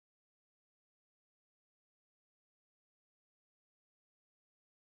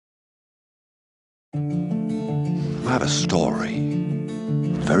I have a story.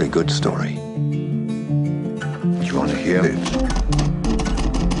 A very good story. Do you want to hear it?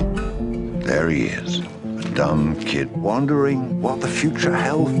 There he is, a dumb kid wondering what the future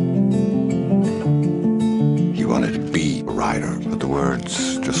held. He wanted to be a writer, but the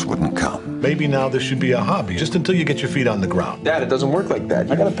words just wouldn't come. Maybe now this should be a hobby, just until you get your feet on the ground. Dad, it doesn't work like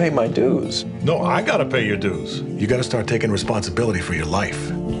that. I gotta pay my dues. No, I gotta pay your dues. You gotta start taking responsibility for your life.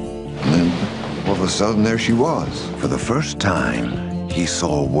 And then, all of a sudden, there she was. For the first time, he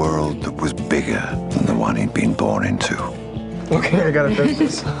saw a world that was bigger than the one he'd been born into. Okay, I gotta finish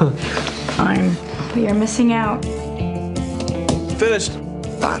this. Fine. We are missing out. Finished.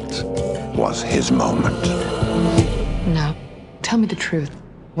 That was his moment. No. Tell me the truth.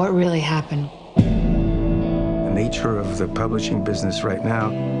 What really happened? The nature of the publishing business right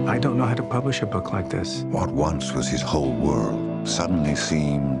now, I don't know how to publish a book like this. What once was his whole world suddenly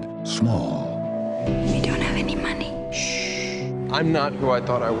seemed small. We don't have any money. I'm not who I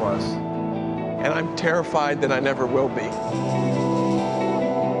thought I was. And I'm terrified that I never will be.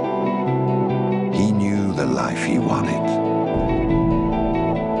 He knew the life he wanted.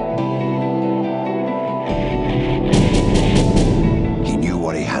 He knew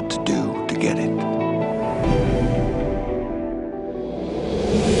what he had to do to get it.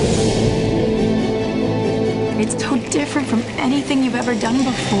 It's so different from anything you've ever done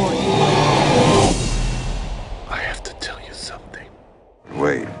before. I have to tell you something.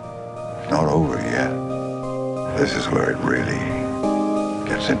 Wait, it's not over yet. This is where it really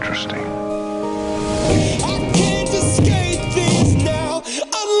gets interesting. I can't escape this now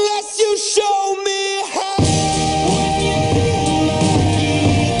unless you show me how. When you feel my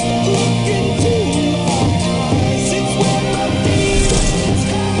heat, look into my eyes. It's when my demons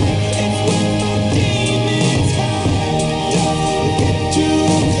hide. It's when my demons hide. Don't get too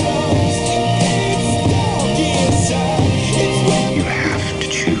close. It's dark inside. It's when You have to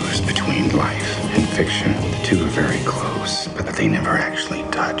choose between life and fiction. The two are very close, but they never actually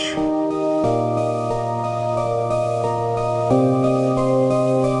touch.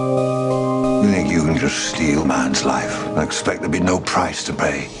 You think you can just steal man's life and expect there'll be no price to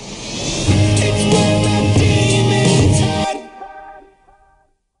pay?